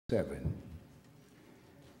7.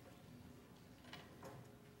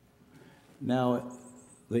 Now,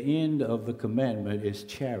 the end of the commandment is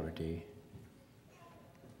charity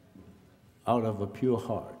out of a pure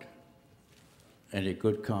heart and a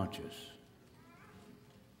good conscience,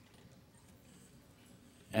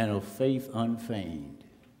 and of faith unfeigned,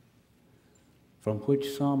 from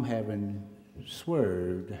which some, having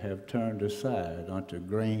swerved, have turned aside unto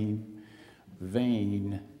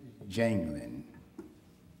vain jangling,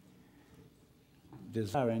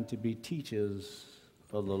 desiring to be teachers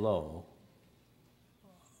of the law,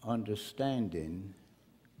 understanding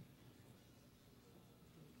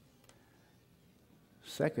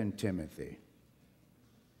 2 Timothy,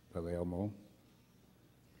 Brother Elmo,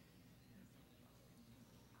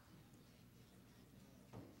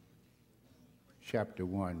 chapter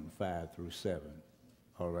 1, 5 through 7.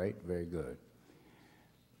 All right, very good.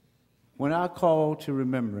 When I call to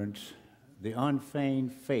remembrance the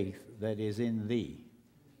unfeigned faith that is in thee,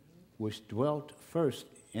 which dwelt first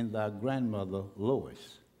in thy grandmother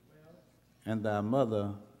Lois and thy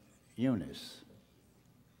mother Eunice,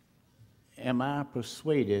 am I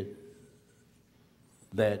persuaded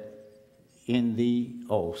that in thee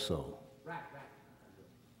also.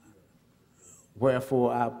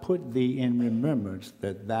 Wherefore I put thee in remembrance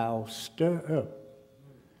that thou stir up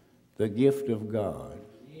the gift of God,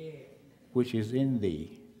 which is in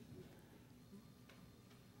thee,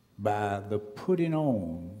 by the putting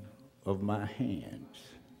on of my hands.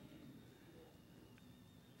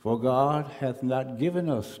 For God hath not given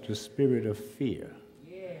us the spirit of fear,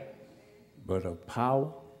 but of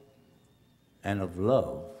power and of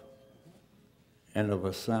love and of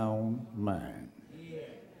a sound mind.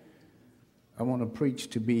 I want to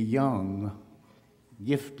preach to be young,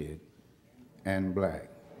 gifted, and black.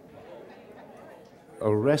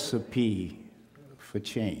 A recipe for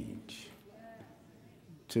change.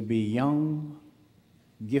 To be young,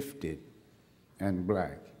 gifted, and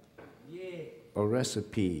black. A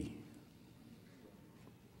recipe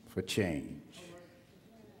for change.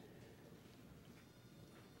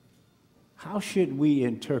 How should we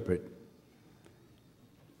interpret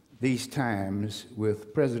these times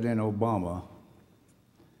with President Obama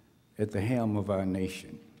at the helm of our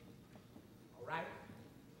nation? All right.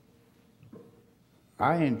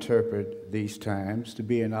 I interpret these times to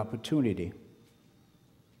be an opportunity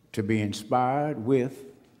to be inspired with,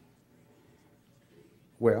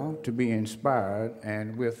 to be inspired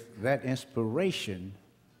and with that inspiration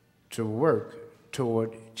to work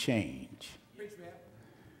toward change.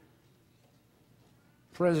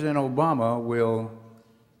 President Obama will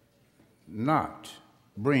not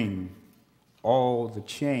bring all the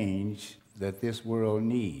change that this world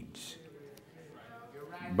needs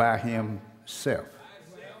by himself.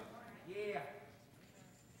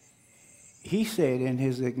 He said in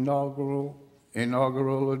his inaugural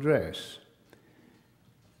address,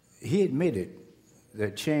 he admitted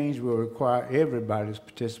that change will require everybody's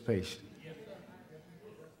participation.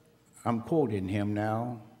 I'm quoting him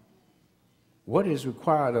now. What is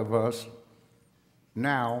required of us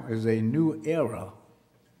now is a new era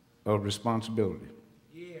of responsibility.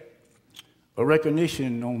 A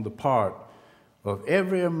recognition on the part of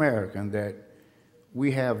every American that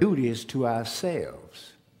we have duties to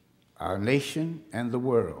ourselves, our nation, and the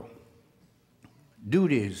world.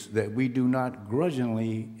 Duties that we do not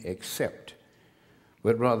grudgingly accept,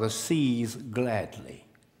 but rather seize gladly.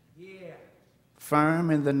 Firm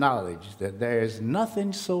in the knowledge that there is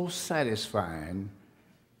nothing so satisfying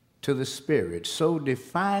to the spirit, so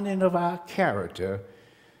defining of our character,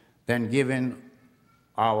 than giving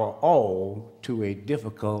our all to a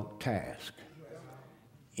difficult task.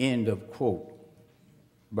 End of quote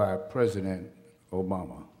by President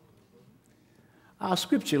Obama. Our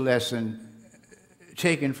scripture lesson,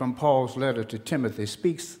 taken from Paul's letter to Timothy,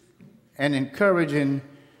 speaks an encouraging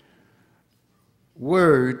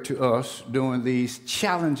word to us during these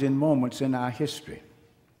challenging moments in our history.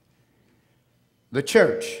 The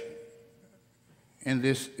church in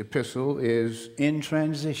this epistle is in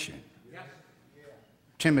transition.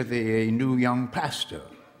 Timothy, a new young pastor,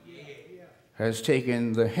 has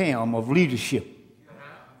taken the helm of leadership.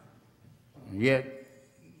 Yet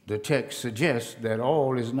the text suggests that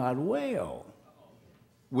all is not well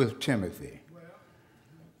with Timothy.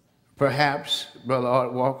 Perhaps, Brother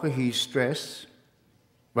Art Walker, he's stressed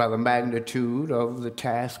by the magnitude of the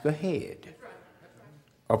task ahead.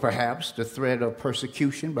 Or perhaps the threat of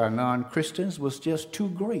persecution by non-Christians was just too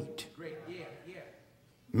great.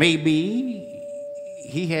 Maybe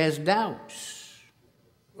he has doubts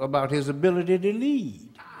about his ability to lead.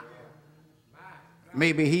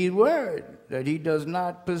 Maybe he's worried that he does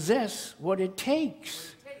not possess what it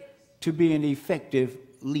takes to be an effective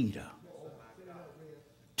leader.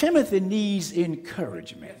 Timothy needs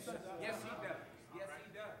encouragement. Yes, he does. Yes,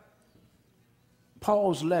 he does.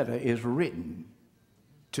 Paul's letter is written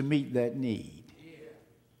to meet that need.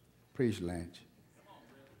 Praise Lance.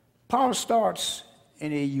 Paul starts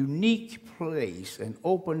in a unique place and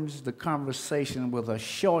opens the conversation with a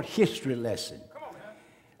short history lesson.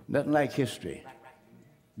 Nothing like history.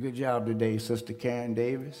 Good job today, Sister Karen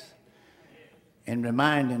Davis, in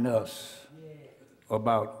reminding us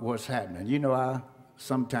about what's happening. You know, I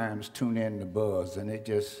sometimes tune in to Buzz, and it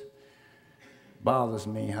just bothers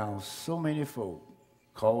me how so many folk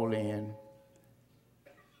call in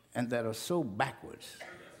and that are so backwards.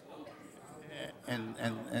 And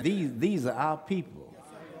these are our people.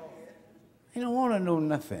 They don't want to know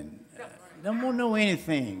nothing. They don't want to know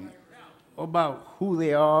anything about who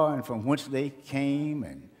they are and from whence they came.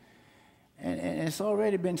 And it's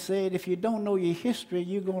already been said, if you don't know your history,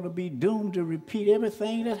 you're going to be doomed to repeat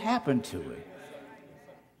everything that happened to it.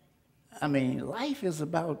 I mean, life is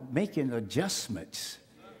about making adjustments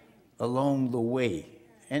along the way.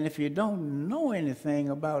 And if you don't know anything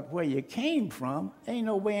about where you came from, ain't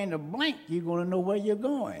no way in the blank you're going to know where you're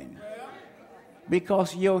going.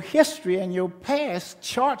 Because your history and your past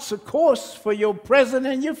charts a course for your present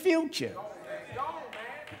and your future.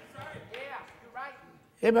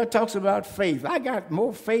 Everybody talks about faith. I got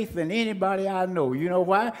more faith than anybody I know. You know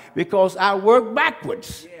why? Because I work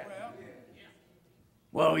backwards.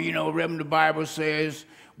 Well, you know, Reverend, the Bible says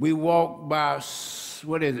we walk by,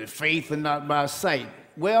 what is it, faith and not by sight.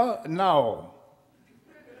 Well, no.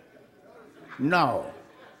 No.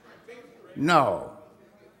 No.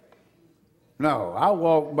 No. I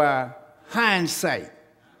walk by hindsight.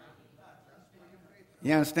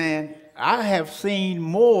 You understand? I have seen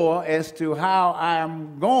more as to how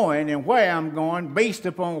I'm going and where I'm going based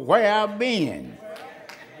upon where I've been.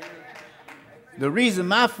 The reason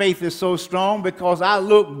my faith is so strong because I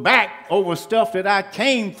look back over stuff that I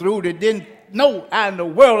came through that didn't know how in the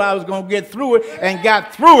world I was going to get through it and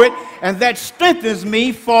got through it, and that strengthens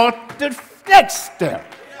me for the next step.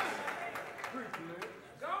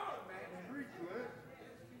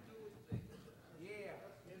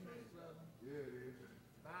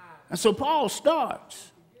 And so Paul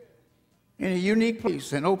starts in a unique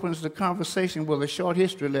place and opens the conversation with a short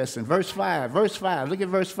history lesson. Verse 5, look at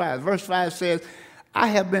verse 5. Verse 5 says, I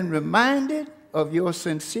have been reminded of your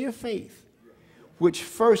sincere faith, which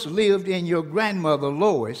first lived in your grandmother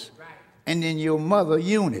Lois and in your mother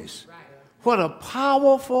Eunice. What a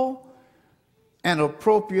powerful and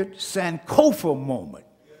appropriate Sankofa moment.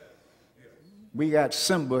 We got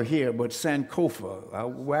Simba here, but Sankofa,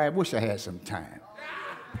 I wish I had some time.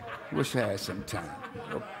 Wish I had some time.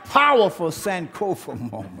 A powerful Sankofa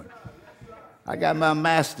moment. I got my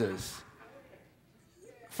master's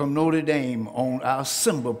from Notre Dame on our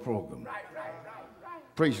Simba program.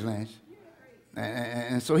 Praise Lance.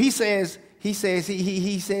 And so he says,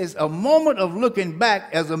 a moment of looking back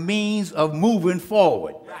as a means of moving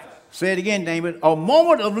forward. Say it again, David. A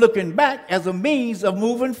moment of looking back as a means of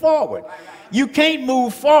moving forward. You can't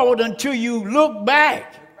move forward until you look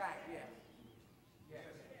back.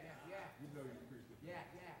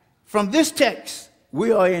 From this text,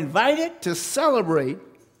 we are invited to celebrate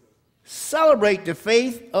the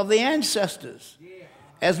faith of the ancestors.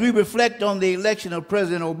 As we reflect on the election of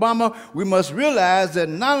President Obama, we must realize that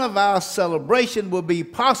none of our celebration will be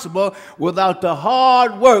possible without the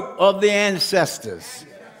hard work of the ancestors.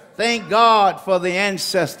 Thank God for the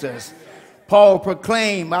ancestors. Paul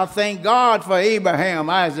proclaimed, I thank God for Abraham,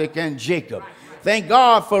 Isaac, and Jacob. Thank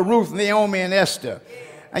God for Ruth, Naomi, and Esther.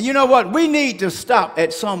 And you know what? We need to stop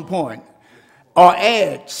at some point or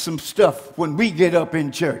add some stuff when we get up in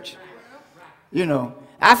church. You know,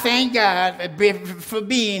 I thank God for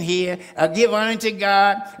being here. I give honor to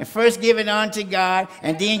God, and first give it honor to God,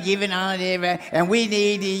 and then give it honor to everybody. And we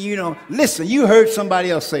need to, you know, listen, you heard somebody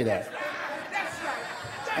else say that.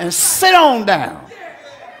 And sit on down.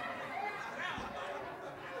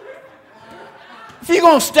 If you're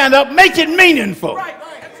going to stand up, make it meaningful.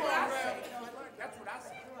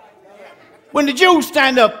 When the Jews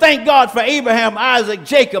stand up, thank God for Abraham, Isaac,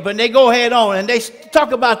 Jacob, and they go head on and they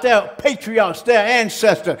talk about their patriarchs, their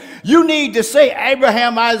ancestors. You need to say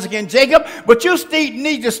Abraham, Isaac, and Jacob, but you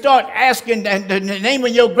need to start asking the name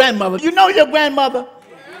of your grandmother. You know your grandmother?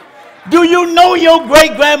 Do you know your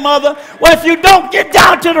great-grandmother? Well, if you don't, get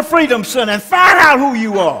down to the Freedom Center and find out who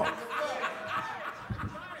you are.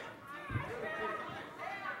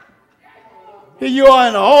 Here you are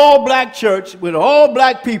in an all-black church with all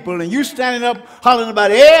black people, and you standing up hollering about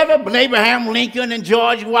Abraham Lincoln and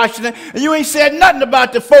George Washington, and you ain't said nothing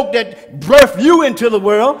about the folk that birthed you into the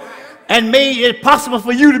world. and made it possible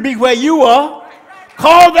for you to be where you are.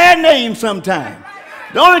 Call their name sometime.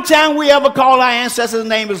 The only time we ever call our ancestors'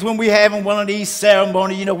 name is when we're having one of these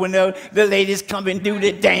ceremonies, you know, when the ladies come and do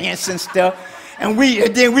the dance and stuff. And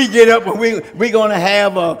then we get up and we're going to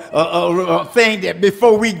have a thing that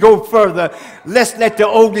before we go further, let's let the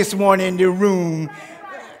oldest one in the room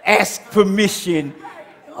ask permission.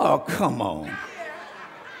 Oh, come on.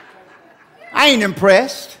 I ain't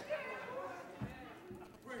impressed.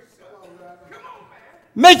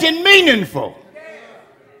 Make it meaningful.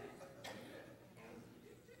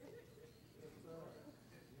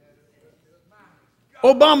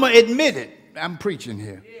 Obama admitted, I'm preaching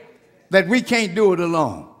here, that we can't do it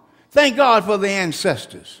alone. Thank God for the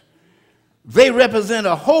ancestors. They represent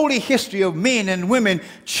a holy history of men and women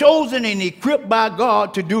chosen and equipped by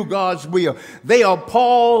God to do God's will. They are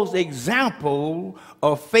Paul's example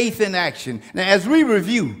of faith in action. Now, as we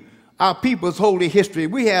review our people's holy history,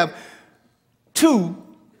 we have two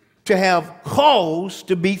to have cause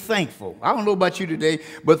to be thankful. I don't know about you today,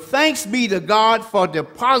 but thanks be to God for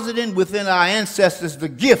depositing within our ancestors the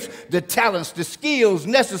gifts, the talents, the skills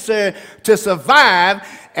necessary to survive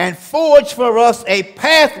and forge for us a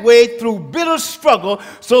pathway through bitter struggle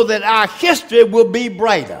so that our history will be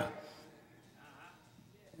brighter.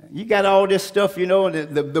 You got all this stuff, you know,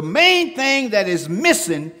 the main thing that is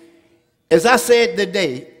missing, as I said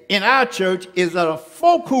today, in our church is that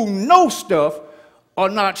folk who know stuff are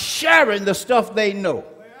not sharing the stuff they know.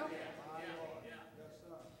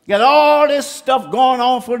 Got all this stuff going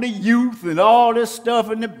on for the youth and all this stuff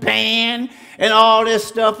in the band and all this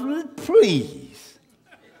stuff. Please.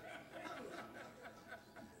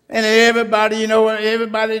 And everybody, you know,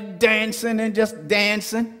 everybody dancing and just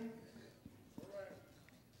dancing.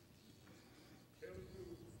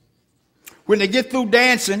 When they get through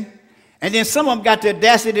dancing, and then some of them got the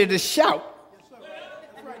audacity to shout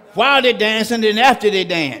while they're dancing and after they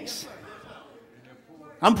dance.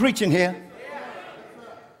 I'm preaching here.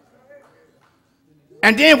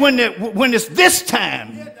 And then when it's this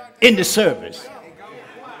time in the service,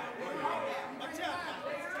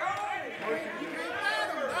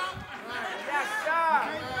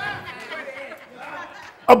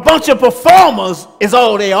 a bunch of performers is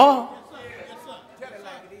all they are.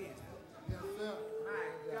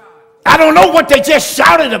 I don't know what they just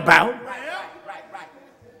shouted about.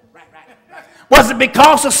 Was it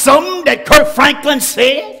because of something that Kirk Franklin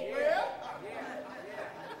said?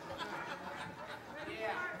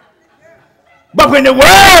 But when the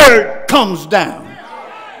word comes down,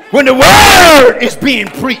 when the word is being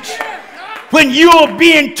preached, when you're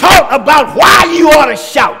being taught about why you ought to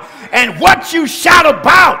shout and what you shout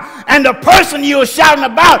about and the person you're shouting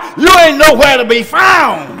about, you ain't nowhere to be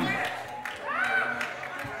found.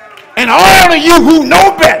 And all of you who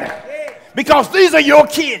know better, because these are your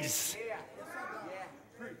kids,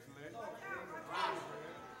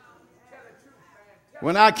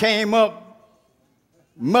 when I came up,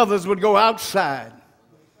 mothers would go outside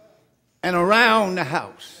and around the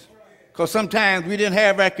house, because sometimes we didn't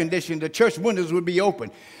have air conditioning. The church windows would be open,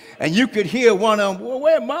 and you could hear one of them, well,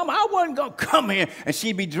 wait, Mama, I wasn't going to come here. And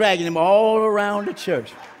she'd be dragging them all around the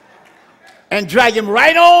church and drag him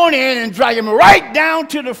right on in and drag him right down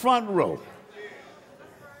to the front row.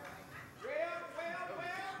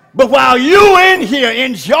 But while you in here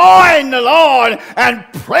enjoying the Lord and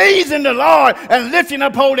praising the Lord and lifting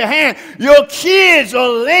up holy hand, your kids are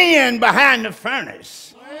laying behind the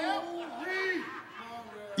furnace.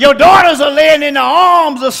 Your daughters are laying in the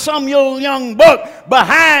arms of some young buck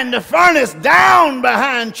behind the furnace, down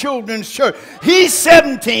behind children's church. He's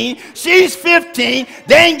 17, she's 15.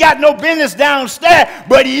 They ain't got no business downstairs,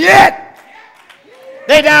 but yet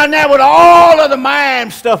they down there with all of the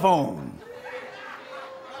mime stuff on.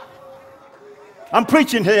 I'm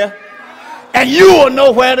preaching here, and you are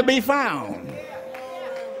nowhere to be found.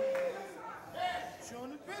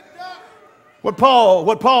 What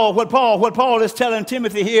Paul is telling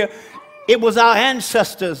Timothy here, it was our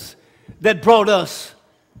ancestors that brought us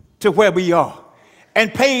to where we are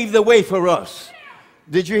and paved the way for us.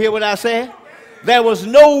 Did you hear what I said? There was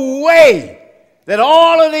no way that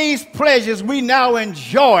all of these pleasures we now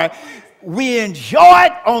enjoy, we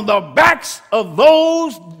enjoyed on the backs of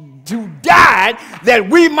those who died that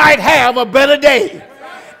we might have a better day.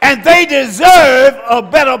 And they deserve a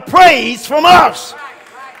better praise from us.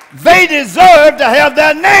 They deserve to have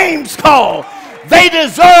their names called. They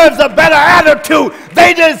deserve a better attitude.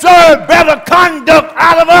 They deserve better conduct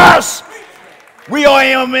out of us. We are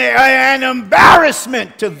an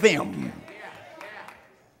embarrassment to them.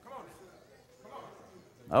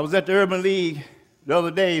 I was at the Urban League the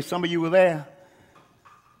other day. Some of you were there.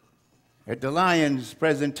 at the Lions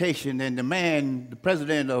presentation, and the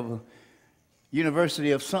president of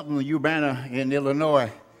University of something, Urbana in Illinois,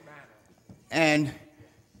 and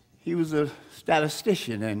he was a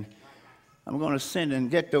statistician, and I'm going to send and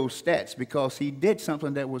get those stats because he did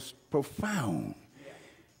something that was profound.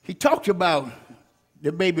 He talked about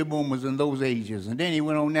the baby boomers in those ages, and then he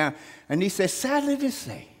went on now, and he said, sadly to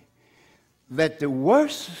say, that the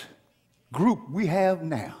worst group we have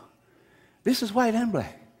now, this is white and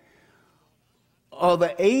black, are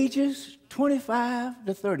the ages 25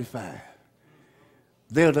 to 35.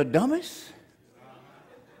 They're the dumbest.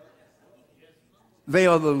 They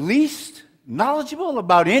are the least knowledgeable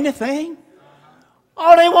about anything.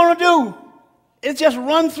 All they want to do is just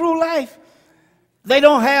run through life. They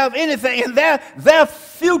don't have anything, and their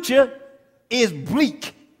future is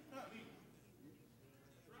bleak.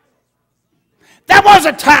 There was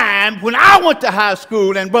a time when I went to high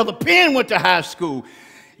school and Brother Penn went to high school.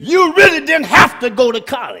 You really didn't have to go to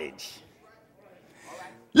college.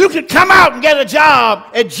 You could come out and get a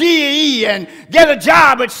job at GE and get a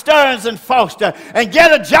job at Stearns and Foster and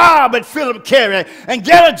get a job at Philip Carey and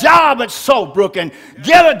get a job at Saltbrook and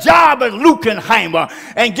get a job at Lukenheimer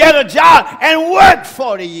and get a job and work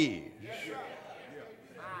 40 years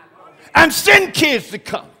and send kids to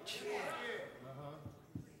college.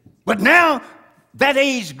 But now that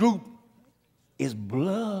age group is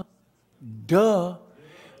blood, duh.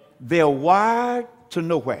 They're wired to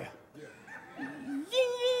nowhere.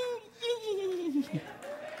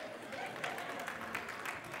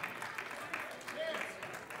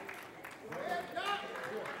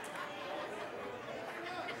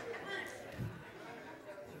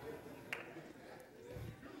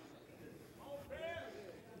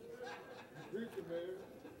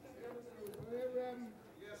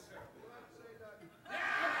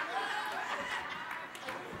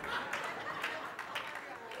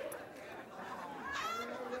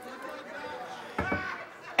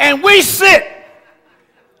 And we sit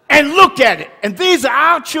and look at it, and these are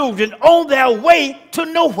our children on their way to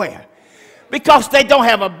nowhere because they don't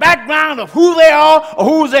have a background of who they are or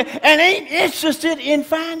who's they, and ain't interested in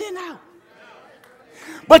finding out.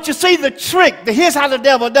 But you see, the trick, here's how the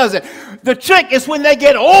devil does it. The trick is when they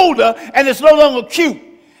get older and it's no longer cute,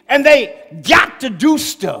 and they got to do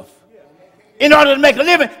stuff in order to make a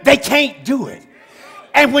living. They can't do it.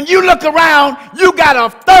 And when you look around, you got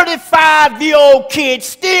a 35-year-old kid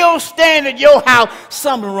still standing at your house,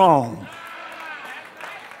 something wrong.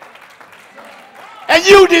 And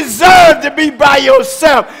you deserve to be by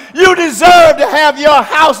yourself. You deserve to have your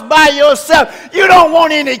house by yourself. You don't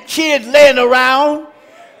want any kids laying around.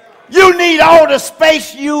 You need all the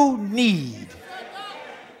space you need.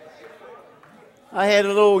 I had a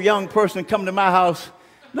little young person come to my house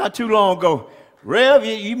not too long ago. Rev,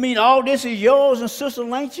 you mean all this is yours and Sister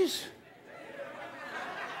Lynch's?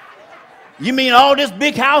 You mean all this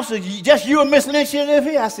big house is just you and Miss Lynch live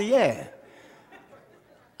here? I said, yeah.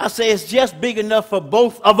 I say, it's just big enough for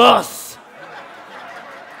both of us.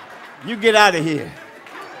 You get out of here.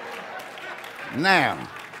 Now.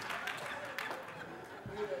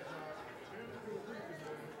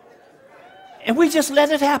 And we just let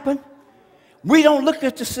it happen. We don't look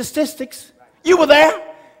at the statistics. You were there.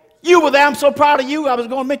 You were there. I'm so proud of you. I was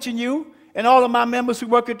going to mention you and all of my members who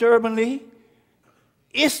work at the Urban League.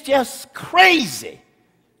 It's just crazy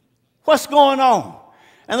what's going on.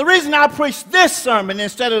 And the reason I preach this sermon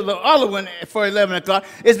instead of the other one for 11 o'clock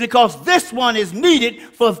is because this one is needed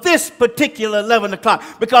for this particular 11 o'clock.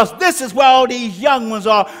 Because this is where all these young ones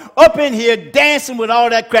are up in here dancing with all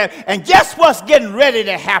that crap. And guess what's getting ready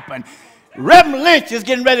to happen? Reverend Lynch is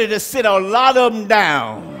getting ready to sit a lot of them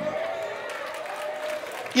down.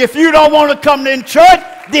 If you don't want to come in church,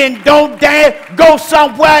 then don't dance. Go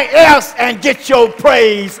somewhere else and get your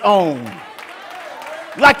praise on.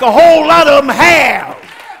 Like a whole lot of them have.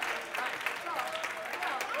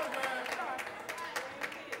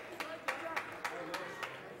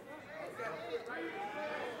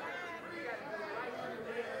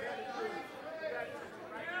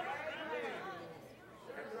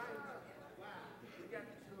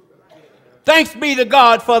 Thanks be to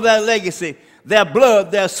God for their legacy, their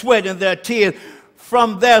blood, their sweat, and their tears.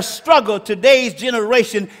 From their struggle, today's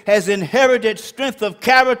generation has inherited strength of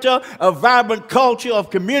character, a vibrant culture of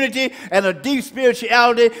community, and a deep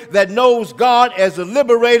spirituality that knows God as the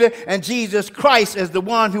liberator and Jesus Christ as the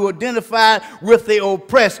one who identified with the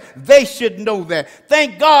oppressed. They should know that.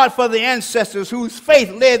 Thank God for the ancestors whose faith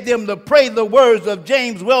led them to pray the words of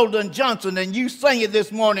James Weldon Johnson, and you sang it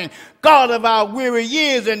this morning. God of our weary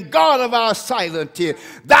years and God of our silent tears.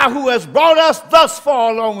 Thou who hast brought us thus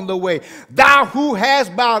far along the way. Thou who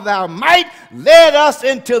hast by thy might led us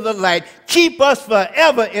into the light. Keep us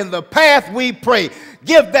forever in the path, we pray.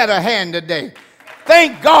 Give that a hand today.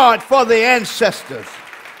 Thank God for the ancestors.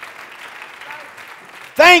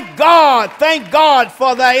 Thank God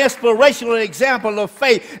for their inspirational example of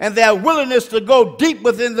faith and their willingness to go deep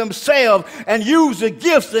within themselves and use the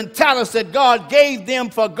gifts and talents that God gave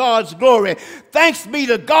them for God's glory. Thanks be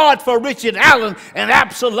to God for Richard Allen and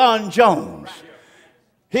Absalom Jones.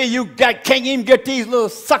 Here you got, can't even get these little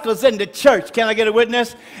suckers in the church. Can I get a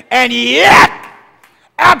witness? And yet,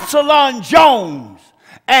 Absalom Jones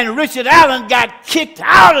and Richard Allen got kicked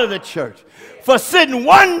out of the church for sitting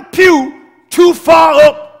one pew too far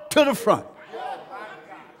up to the front.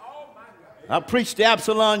 I preached to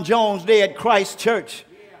Absalom Jones there at Christ Church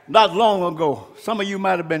not long ago. Some of you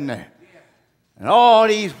might have been there. And all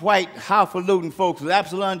these white, highfalutin folks,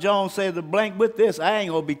 Absalom Jones said, the blank with this, I ain't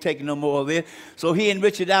going to be taking no more of this. So he and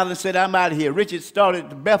Richard Allen said, I'm out of here. Richard started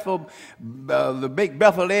the big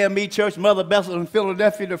Bethel AME church, Mother Bethel in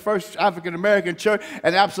Philadelphia, the first African-American church,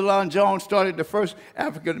 and Absalom Jones started the first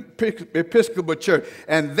African Episcopal church.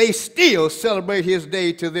 And they still celebrate his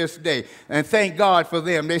day to this day. And thank God for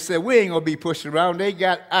them. They said, we ain't going to be pushed around. They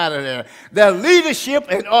got out of there. Their leadership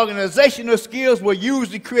and organizational skills were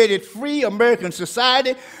used to create a free American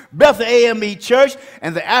society, Bethel AME Church,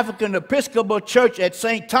 and the African Episcopal Church at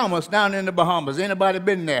St. Thomas down in the Bahamas. Anybody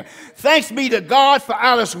been there? Thanks be to God for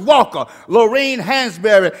Alice Walker, Lorraine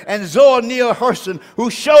Hansberry, and Zora Neale Hurston, who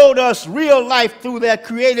showed us real life through their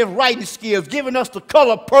creative writing skills, giving us the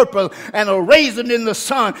color purple and a raisin in the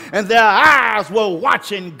sun, and their eyes were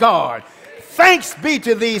watching God. Thanks be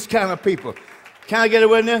to these kind of people. Can I get it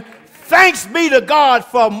with there? Thanks be to God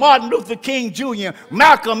for Martin Luther King Jr.,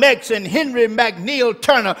 Malcolm X, and Henry McNeil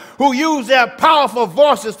Turner, who used their powerful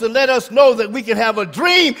voices to let us know that we can have a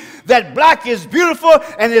dream that black is beautiful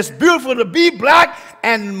and it's beautiful to be black,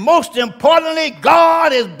 and most importantly,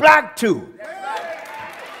 God is black too.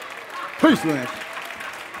 Preach, Lynn.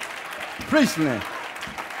 Preach, Lynn.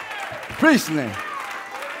 Preach, Lynn.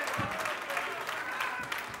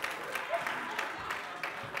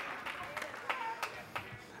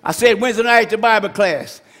 I said Wednesday night at the Bible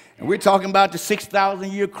class, and we're talking about the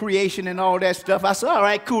 6,000-year creation and all that stuff. I said, all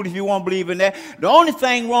right, cool if you want to believe in that. The only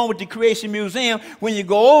thing wrong with the Creation Museum, when you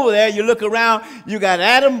go over there, you look around, you got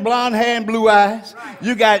Adam, blonde hair and blue eyes.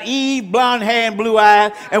 You got Eve, blonde hair and blue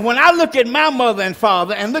eyes. And when I look at my mother and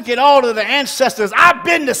father and look at all of the ancestors, I've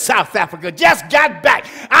been to South Africa, just got back.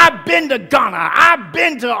 I've been to Ghana. I've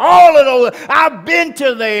been to all of those. I've been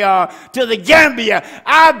to the Gambia.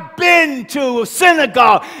 I've been to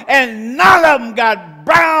Senegal, and none of them got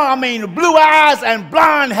blue eyes and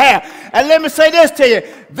blonde hair. And let me say this to you.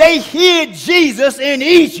 They hid Jesus in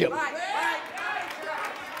Egypt.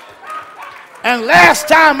 And last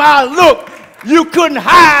time I looked, you couldn't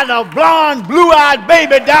hide a blonde, blue-eyed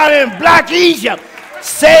baby down in black Egypt.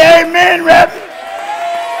 Say amen, Reverend.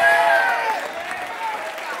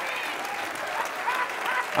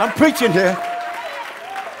 I'm preaching here.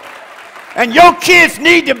 And your kids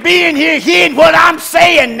need to be in here hearing what I'm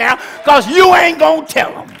saying now, because you ain't going to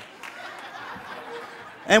tell them.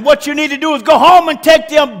 And what you need to do is go home and take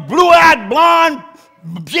them blue-eyed blonde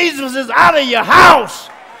Jesuses out of your house.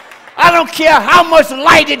 I don't care how much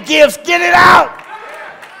light it gives, get it out.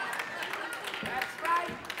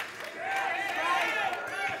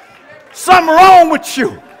 Something wrong with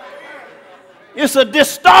you. It's a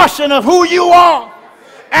distortion of who you are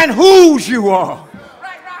and whose you are.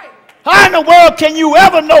 How in the world can you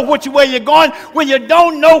ever know which way you're going when you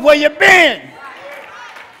don't know where you've been?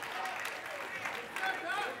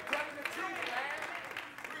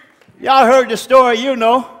 Y'all heard the story, you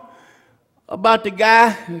know, about the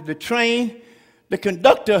guy, the train, the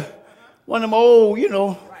conductor, one of them old, you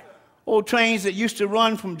know, old trains that used to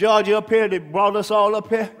run from Georgia up here. They brought us all up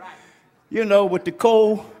here, you know, with the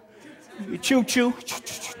coal, the choo-choo.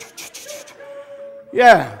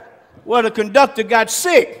 Yeah, well, the conductor got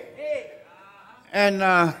sick. And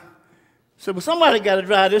said, well, somebody got to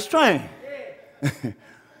drive this train.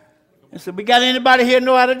 I said, we got anybody here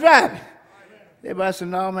know how to drive it? Everybody said,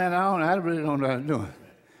 no, man, I really don't know how to do it.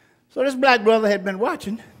 So this black brother had been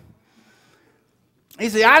watching. He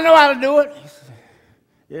said, I know how to do it. Said,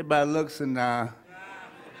 everybody looks and, no,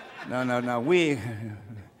 we,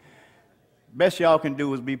 best y'all can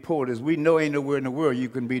do is be porters. We know ain't nowhere in the world you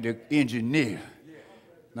can be the engineer.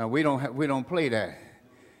 Now, we don't play that.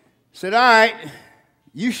 Said, all right,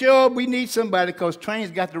 you sure we need somebody because trains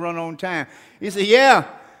got to run on time? He said, yeah.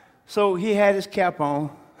 So he had his cap on.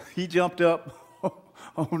 He jumped up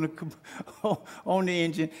on the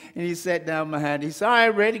engine, and he sat down behind it. He said, all right,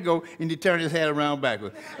 ready to go, and he turned his head around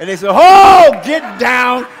backwards. And they said, oh, get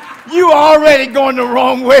down. You already going the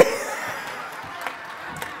wrong way.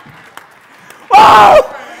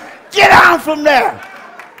 Oh, get down from there.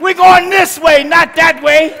 We're going this way, not that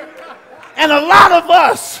way. And a lot of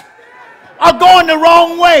us are going the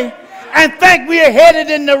wrong way and think we are headed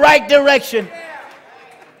in the right direction.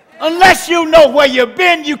 Unless you know where you've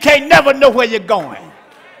been, you can't never know where you're going.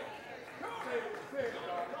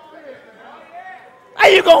 How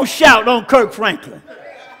you going to shout on Kirk Franklin?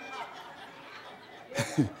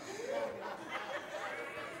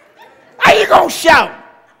 How you going to shout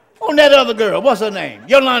on that other girl? What's her name?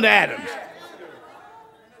 Yolanda Adams.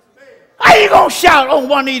 How you going to shout on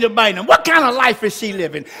Juanita Bynum? What kind of life is she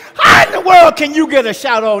living? How in the world can you get a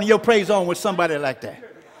shout on your praise on with somebody like that?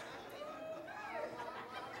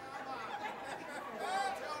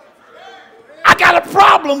 I got a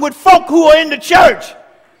problem with folk who are in the church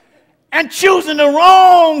and choosing the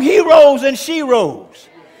wrong heroes and sheroes.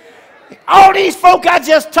 All these folk I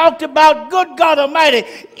just talked about, good God Almighty,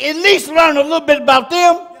 at least learn a little bit about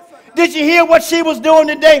them. Did you hear what she was doing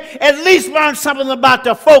today? At least learn something about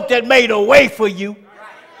the folk that made a way for you.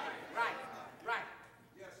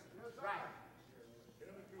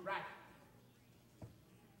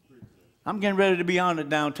 I'm getting ready to be honored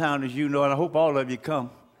downtown, as you know, and I hope all of you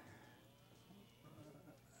come.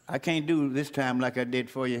 I can't do this time like I did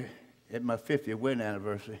for you at my 50th wedding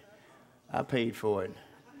anniversary. I paid for it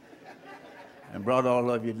and brought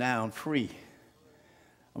all of you down free.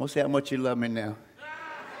 I'm going to say how much you love me now.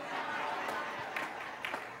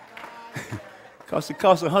 Because it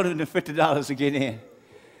costs $150 to get in.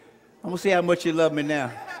 I'm going to see how much you love me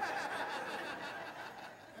now.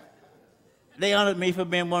 They honored me for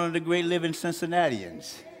being one of the great living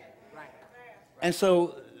Cincinnatians. And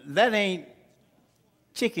so that ain't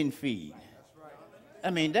chicken feed. I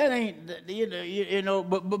mean, that ain't, you know,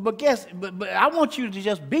 but I want you to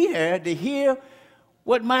just be there to hear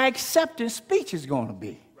what my acceptance speech is going to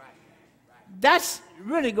be. That's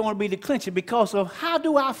really going to be the clincher because of how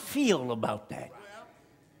do I feel about that?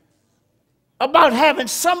 About having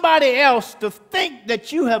somebody else to think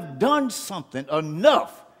that you have done something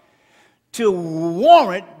enough to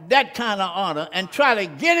warrant that kind of honor and try to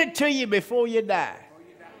get it to you before you die.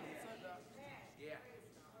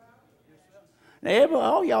 Now,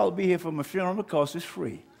 all y'all will be here for my funeral because it's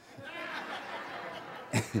free.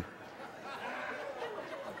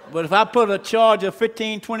 But if I put a charge of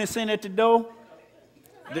 15, 20 cents at the door,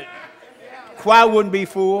 the choir wouldn't be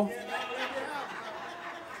full.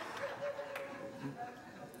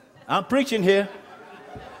 I'm preaching here.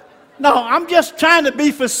 No, I'm just trying to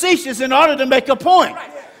be facetious in order to make a point.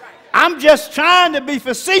 I'm just trying to be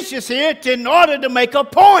facetious here in order to make a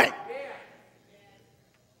point.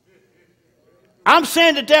 I'm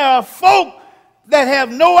saying that there are folk that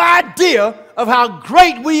have no idea of how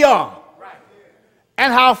great we are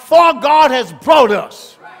and how far God has brought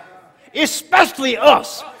us, especially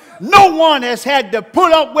us. No one has had to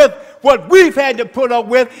put up with what we've had to put up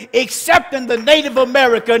with except in the Native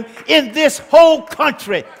American in this whole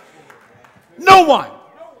country. No one.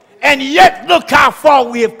 And yet look how far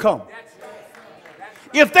we have come.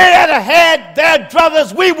 If they had their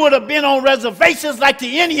brothers, we would have been on reservations like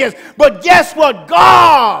the Indians. But guess what?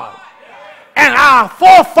 God and our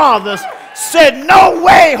forefathers said, no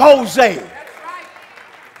way, Jose.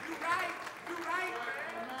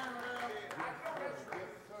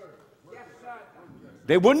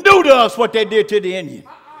 They wouldn't do to us what they did to the Indian.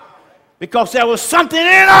 Because there was something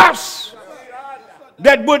in us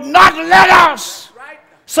that would not let us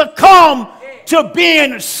succumb to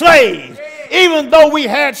being slaves. Even though we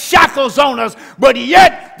had shackles on us, but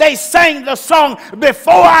yet they sang the song,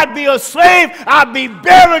 before I'd be a slave, I'd be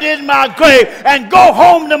buried in my grave and go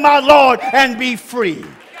home to my Lord and be free.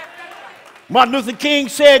 Martin Luther King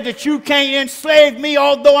said that you can't enslave me,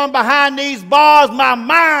 although I'm behind these bars, my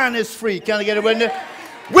mind is free. Can I get it with me?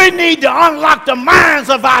 We need to unlock the minds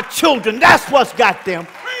of our children. That's what's got them.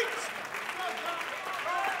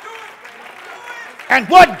 And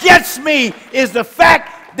what gets me is the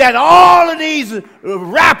fact that all of these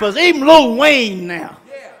rappers, even Lil Wayne now,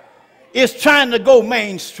 is trying to go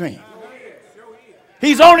mainstream.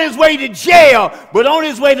 He's on his way to jail, but on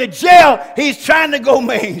his way to jail, he's trying to go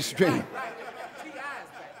mainstream.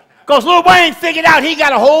 Because Lil Wayne figured out he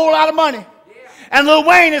got a whole lot of money. And Lil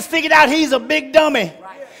Wayne has figured out he's a big dummy.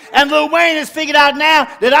 And Lil Wayne has figured out now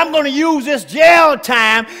that I'm going to use this jail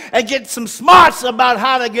time and get some smarts about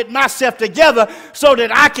how to get myself together so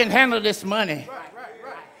that I can handle this money.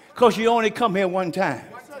 Because you only come here one time.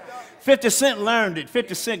 50 Cent learned it.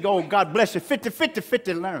 50 Cent, oh, God bless you.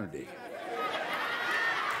 50 learned it.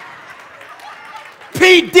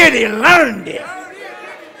 P. Diddy learned it.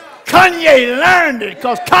 Kanye learned it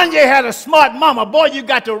because Kanye had a smart mama. Boy, you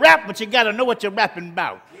got to rap, but you got to know what you're rapping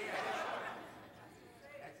about.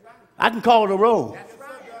 I can call the roll.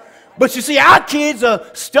 But you see, our kids are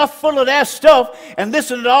stuffed full of that stuff and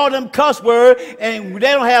listen to all them cuss words, and they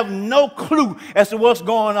don't have no clue as to what's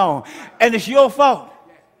going on. And it's your fault.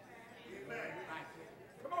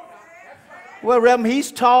 Well, Reverend,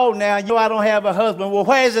 he's tall now. You know I don't have a husband. Well,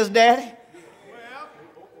 where's his daddy?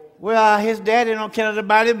 Well, his daddy don't care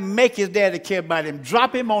about him. Make his daddy care about him.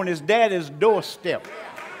 Drop him on his daddy's doorstep.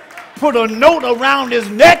 Put a note around his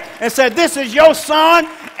neck and say, this is your son,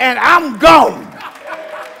 and I'm gone.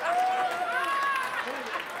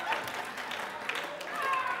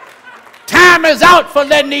 Time is out for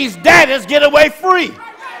letting these daddies get away free.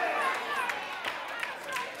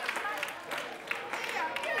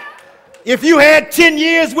 If you had 10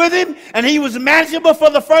 years with him and he was manageable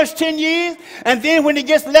for the first 10 years, and then when he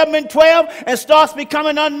gets 11 and 12 and starts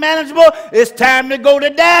becoming unmanageable, it's time to go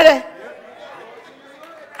to daddy.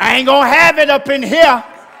 I ain't going to have it up in here.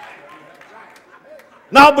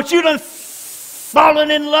 No, but you done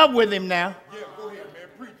fallen in love with him now. Yeah, go ahead, man.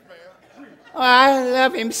 Preach, man. Preach. Oh, I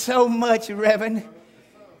love him so much, Reverend.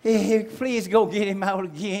 Please go get him out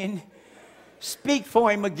again. Speak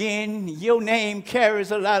for him again. Your name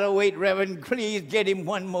carries a lot of weight, Reverend. Please get him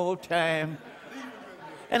one more time.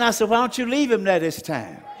 And I said, why don't you leave him there this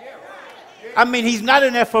time? I mean, he's not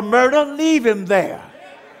in there for murder. Leave him there.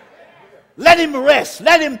 Let him rest.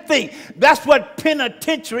 Let him think. That's what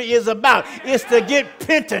penitentiary is about. It's to get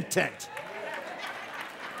penitent.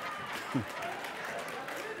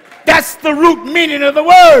 That's the root meaning of the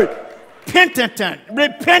word. Penitent.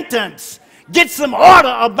 Repentance. Get some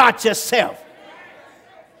order about yourself.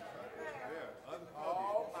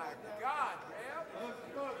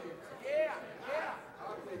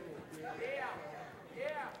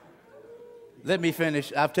 Let me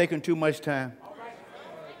finish. I've taken too much time.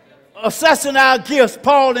 Assessing our gifts,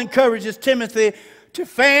 Paul encourages Timothy to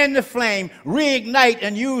fan the flame, reignite,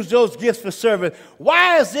 and use those gifts for service.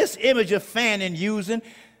 Why is this image of fanning using?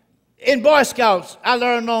 In Boy Scouts, I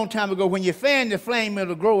learned a long time ago, when you fan the flame,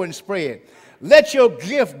 it'll grow and spread. Let your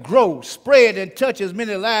gift grow, spread, and touch as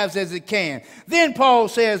many lives as it can. Then Paul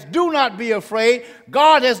says, do not be afraid.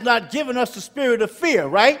 God has not given us the spirit of fear,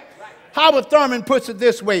 right? Howard Thurman puts it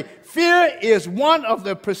this way: fear is one of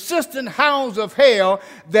the persistent hounds of hell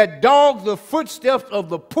that dogs the footsteps of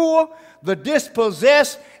the poor, the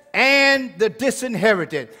dispossessed, and the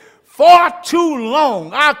disinherited. For too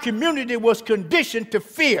long, our community was conditioned to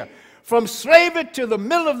fear. From slavery to the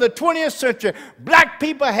middle of the 20th century, black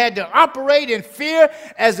people had to operate in fear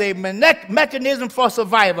as a mechanism for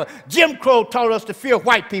survival. Jim Crow taught us to fear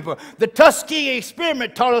white people. The Tuskegee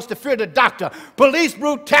experiment taught us to fear the doctor. Police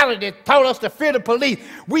brutality taught us to fear the police.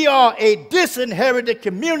 We are a disinherited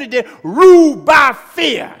community ruled by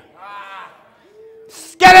fear.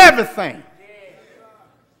 Scared everything.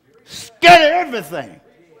 Scared everything.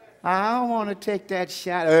 I don't want to take that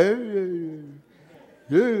shot.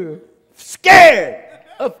 Scared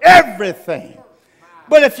of everything.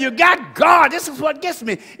 But if you got God, this is what gets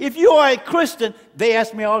me. If you are a Christian, they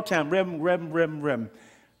ask me all the time, Reverend,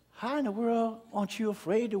 how in the world aren't you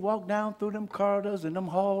afraid to walk down through them corridors and them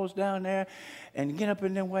halls down there and get up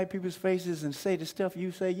in them white people's faces and say the stuff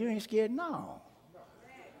you say? You ain't scared? No.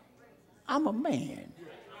 I'm a man.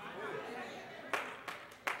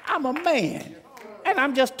 I'm a man. And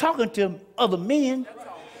I'm just talking to other men.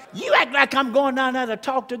 You act like I'm going down there to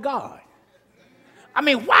talk to God. I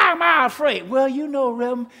mean, why am I afraid? Well, you know,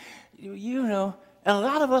 Reverend, you know, and a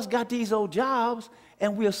lot of us got these old jobs,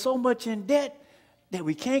 and we're so much in debt that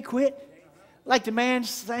we can't quit. Like the man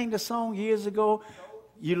sang the song years ago,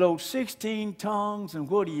 you load 16 tongues, and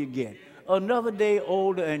what do you get? Another day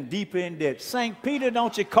older and deeper in debt. St. Peter,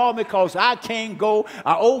 don't you call me, because I can't go.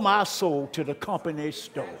 I owe my soul to the company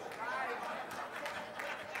store.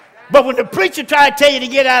 But when the preacher try to tell you to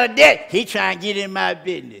get out of debt, he try and get in my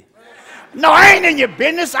business. No, I ain't in your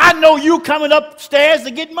business. I know you coming upstairs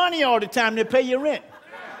to get money all the time to pay your rent.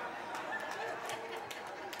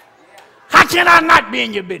 How can I not be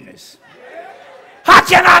in your business? How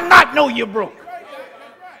can I not know you're broke?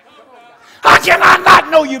 How can I not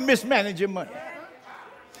know you mismanage your money?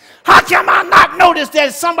 How can I not notice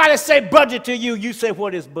that somebody say budget to you, you say,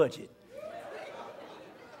 what is budget?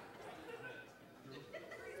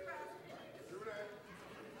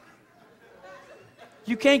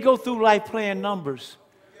 You can't go through life playing numbers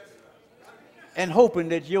and hoping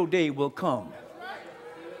that your day will come.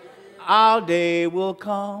 Our day will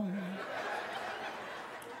come.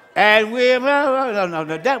 And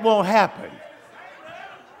no, that won't happen.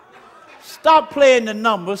 Stop playing the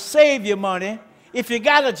numbers, save your money. If you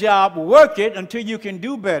got a job, work it until you can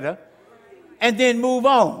do better, and then move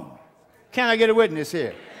on. Can I get a witness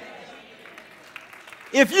here?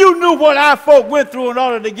 If you knew what our folk went through in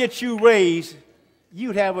order to get you raised,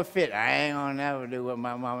 you'd have a fit. I ain't gonna never do what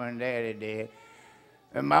my mama and daddy did.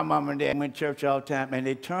 And my mom and dad went to church all the time, and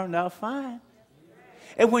they turned out fine.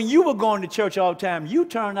 And when you were going to church all the time, you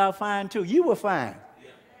turned out fine too. You were fine.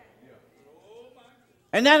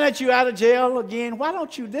 And now that you're out of jail again, why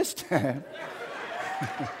don't you this time?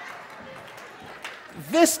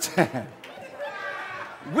 This time.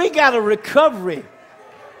 We got a recovery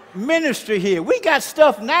ministry here. We got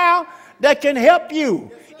stuff now that can help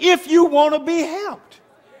you if you want to be helped.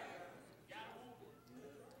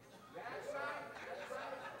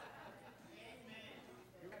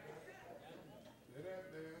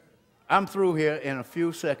 I'm through here in a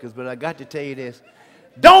few seconds, but I got to tell you this.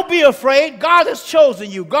 Don't be afraid. God has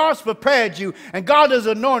chosen you. God's prepared you, and God has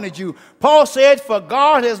anointed you. Paul said, for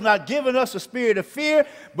God has not given us a spirit of fear,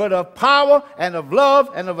 but of power and of love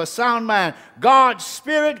and of a sound mind. God's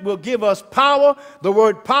Spirit will give us power. The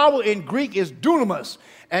word power in Greek is dunamis,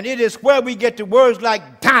 and it is where we get the words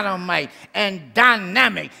like dynamite and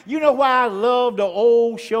dynamic. You know why I love the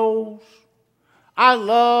old shows? I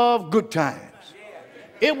love Good Times.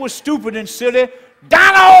 It was stupid and silly.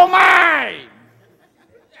 Dynamite!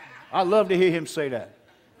 I love to hear him say that.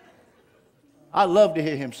 I love to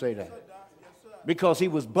hear him say that. Because he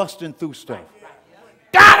was busting through stuff.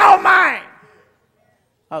 Dynamite!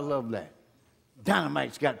 I love that.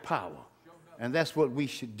 Dynamite's got power. And that's what we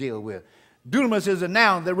should deal with. Dunamis is a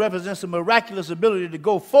noun that represents a miraculous ability to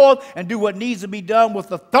go forth and do what needs to be done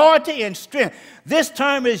with authority and strength. This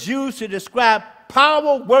term is used to describe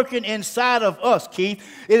power working inside of us, Keith.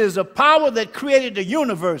 It is a power that created the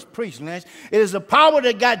universe, preach, Lynch. It is a power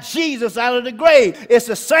that got Jesus out of the grave. It's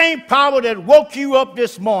the same power that woke you up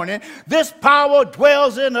this morning. This power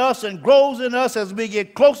dwells in us and grows in us as we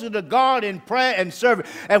get closer to God in prayer and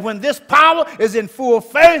service. And when this power is in full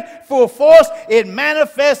force, it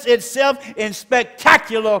manifests itself in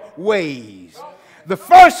spectacular ways. The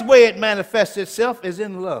first way it manifests itself is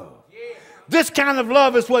in love. This kind of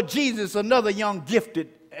love is what Jesus, another young gifted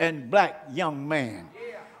and black young man.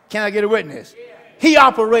 Can I get a witness? He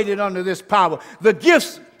operated under this power. The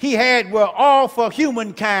gifts he had were all for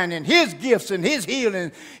humankind, and his gifts and his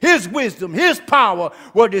healing, his wisdom, his power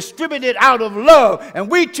were distributed out of love.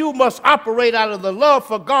 And we too must operate out of the love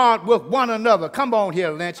for God with one another. Come on here,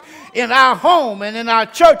 Lynch. In our home and in our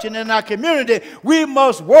church and in our community, we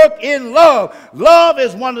must work in love. Love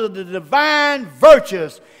is one of the divine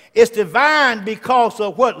virtues. It's divine because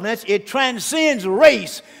of what, Lynch? It transcends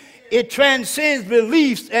race. It transcends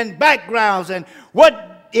beliefs and backgrounds. And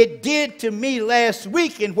what it did to me last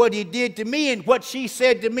week and what he did to me and what she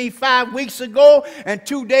said to me 5 weeks ago and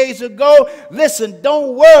 2 days ago, listen,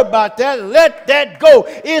 don't worry about that. Let that go.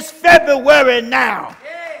 It's February now.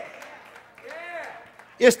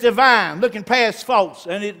 It's divine, looking past faults,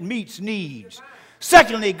 and it meets needs.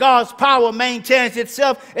 Secondly, God's power maintains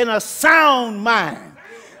itself in a sound mind,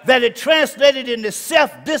 that it translated into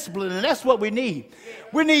self-discipline, and that's what we need.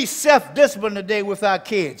 We need self-discipline today with our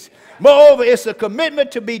kids. Moreover, it's a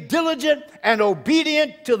commitment to be diligent and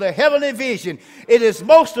obedient to the heavenly vision. It is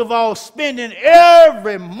most of all spending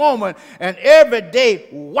every moment and every day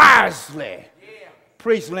wisely.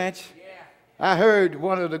 Preach, Lynch. I heard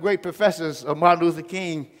one of the great professors of Martin Luther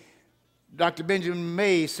King, Dr. Benjamin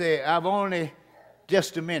Mays, say, I've only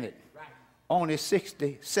just a minute, only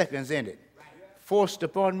 60 seconds in it. Forced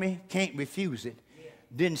upon me, can't refuse it.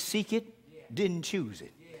 Didn't seek it, didn't choose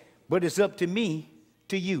it. But it's up to me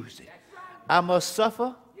to use it. I must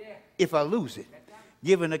suffer if I lose it.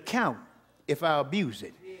 Give an account if I abuse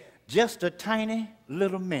it. Just a tiny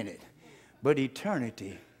little minute, but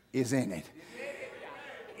eternity is in it.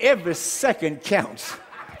 Every second counts.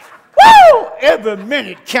 Woo! Every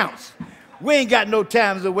minute counts. We ain't got no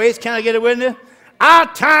time to waste. Can I get a witness?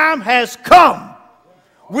 Our time has come.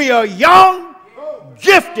 We are young,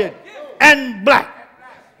 gifted, and black.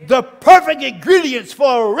 The perfect ingredients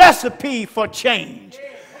for a recipe for change.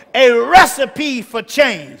 A recipe for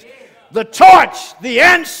change. The torch the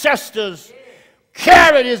ancestors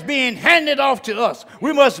carried is being handed off to us.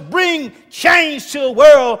 We must bring change to a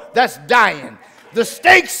world that's dying. The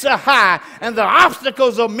stakes are high and the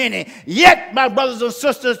obstacles are many. Yet, my brothers and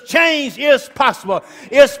sisters, change is possible.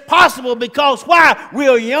 It's possible because why? We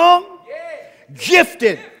are young,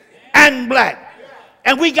 gifted, and black.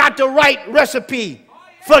 And we got the right recipe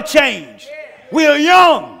for change. We are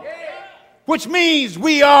young, which means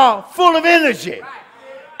we are full of energy.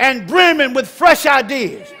 and brimming with fresh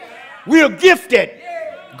ideas. We are gifted,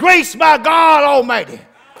 graced by God Almighty,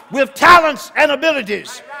 with talents and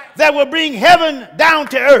abilities that will bring heaven down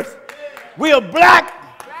to earth. We are black.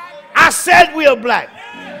 I said we are black.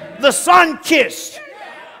 The sun-kissed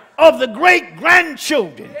of the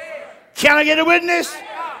great-grandchildren. Can I get a witness?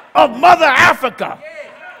 Of Mother Africa,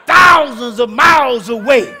 thousands of miles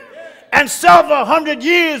away and several hundred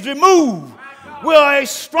years removed. We are a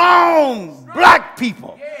strong black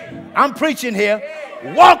people. I'm preaching here,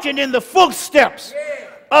 walking in the footsteps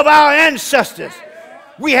of our ancestors.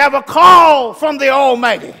 We have a call from the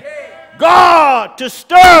Almighty God to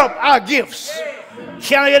stir up our gifts.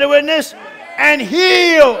 Can I get a witness? And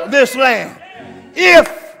heal this land. If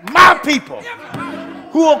my people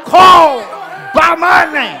who are called by my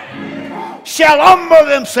name shall humble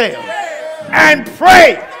themselves and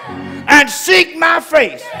pray and seek my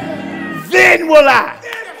face, then will I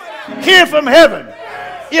hear from heaven.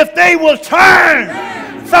 If they will turn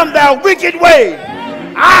from their wicked way,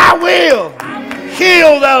 I will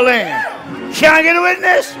heal their land. Can I get a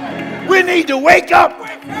witness? We need to wake up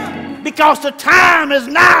because the time is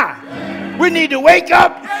nigh. We need to wake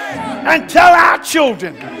up and tell our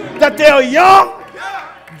children that they are young,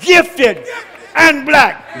 gifted, and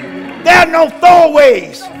black. There are no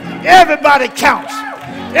throwaways. Everybody counts.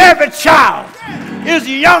 Every child is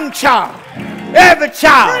a young child. Every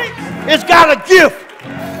child has got a gift.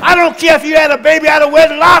 I don't care if you had a baby out of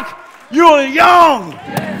wedlock. You're young,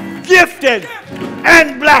 gifted,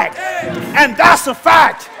 and black. And that's a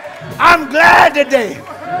fact. I'm glad today.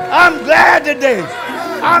 I'm glad today.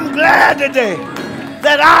 I'm glad today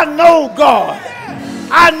that I know God.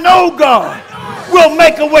 I know God will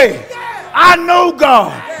make a way. I know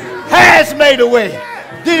God has made a way.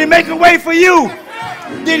 Did he make a way for you?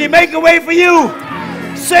 Did he make a way for you?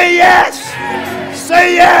 Say yes.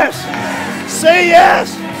 Say yes. Say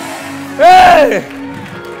yes. Hey.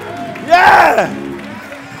 Yeah.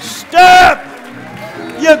 Stir up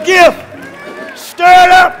your gift. Stir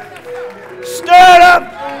it up. Stir it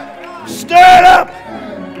up. Stir it up.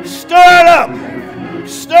 Stir it up.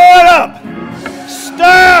 Stir it up. Stir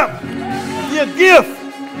up your gift.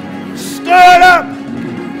 Stir it up.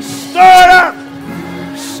 Stir it up.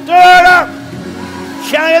 Stir it up.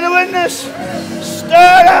 Can I get a witness?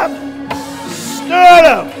 Stir it up. Stir it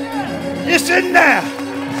up. It's in there.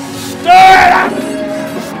 Stir it up.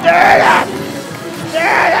 Stir it up.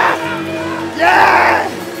 Stir it up. Yeah.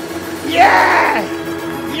 Yeah.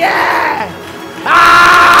 Yeah.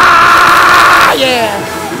 Ah,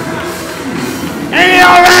 yeah. Ain't it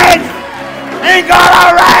all right? Ain't God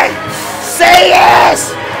all right? Say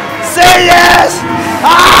yes. Say yes.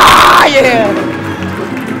 Ah, yeah.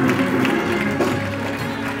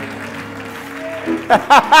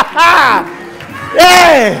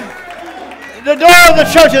 Yeah. The door of the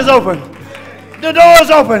church is open. The door is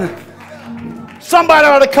open. Somebody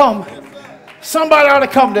ought to come. Somebody ought to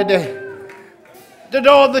come today. The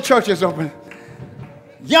door of the church is open.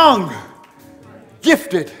 Young,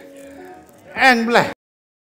 gifted, and black.